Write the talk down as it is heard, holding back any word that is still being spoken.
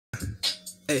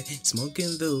Hey,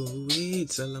 smoking the weed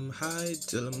till I'm high,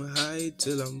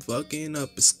 till I'm fucking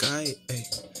up the sky. Hey,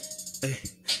 hey,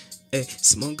 hey,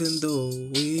 smoking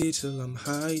the weed till I'm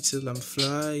high, till I'm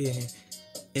flying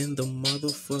in the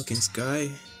motherfucking sky.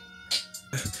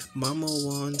 Mama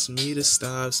wants me to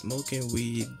stop smoking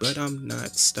weed, but I'm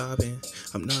not stopping.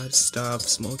 I'm not stop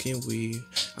smoking weed.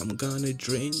 I'm gonna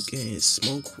drink and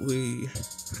smoke weed.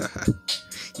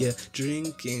 Yeah,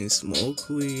 drink and smoke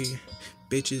weed.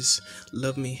 Bitches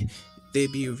love me. They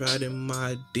be riding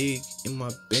my dick in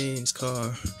my Benz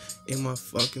car, in my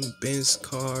fucking Benz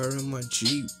car, in my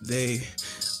Jeep. They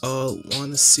all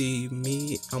wanna see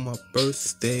me on my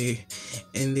birthday,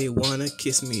 and they wanna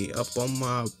kiss me up on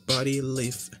my body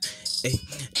lift. Ay,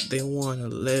 they wanna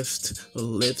lift a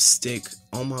lipstick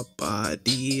on my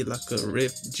body like a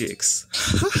rip jigs.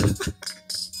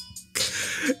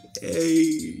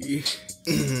 Hey.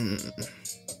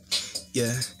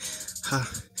 Yeah,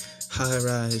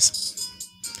 HighRise,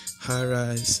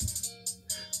 HighRise,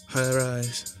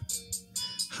 HighRise,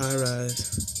 HighRise,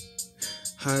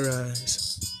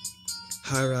 HighRise,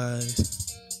 HighRise,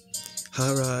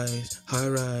 HighRise,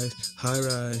 HighRise,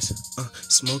 HighRise.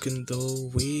 Smoking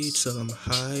the weed till I'm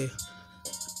high.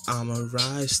 I'ma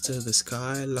rise to the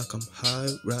sky like I'm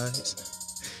HighRise.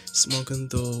 Smoking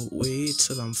the weed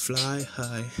till I'm fly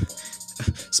high.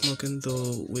 Smoking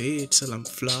the weed till I'm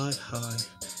fly high.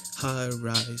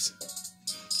 HighRise,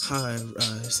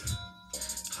 HighRise,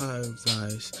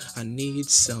 HighRise. I need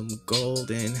some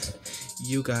golden.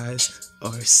 You guys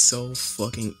are so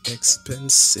fucking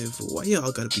expensive. Why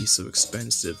y'all gotta be so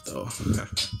expensive though?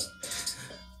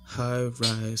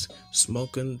 HighRise,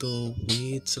 smoking the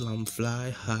weed till I'm fly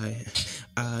high.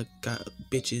 I got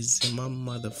bitches in my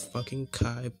motherfucking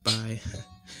kai bai.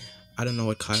 I don't know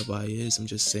what kai bai is, I'm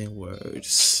just saying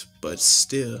words, but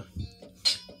still.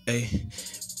 Hey,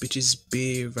 bitches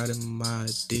be riding my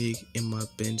dick in my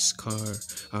Benz car.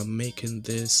 I'm making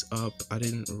this up, I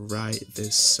didn't write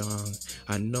this song.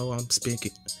 I know I'm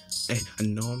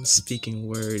speaking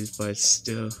words, but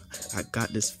still, I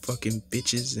got this fucking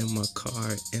bitches in my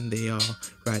car, and they all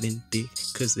riding dick,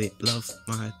 cause they love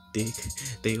my dick.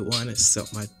 They wanna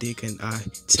suck my dick, and I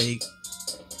take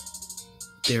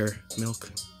their milk.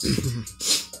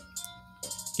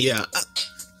 Yeah.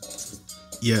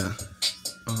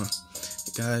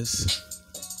 Guys,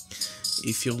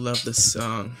 if you love the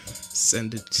song,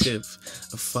 send a tip,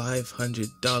 a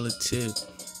 $500 tip.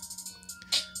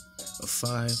 A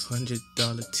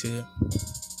 $500 tip.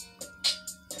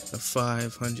 A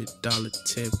 $500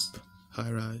 tip.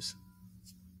 HighRise.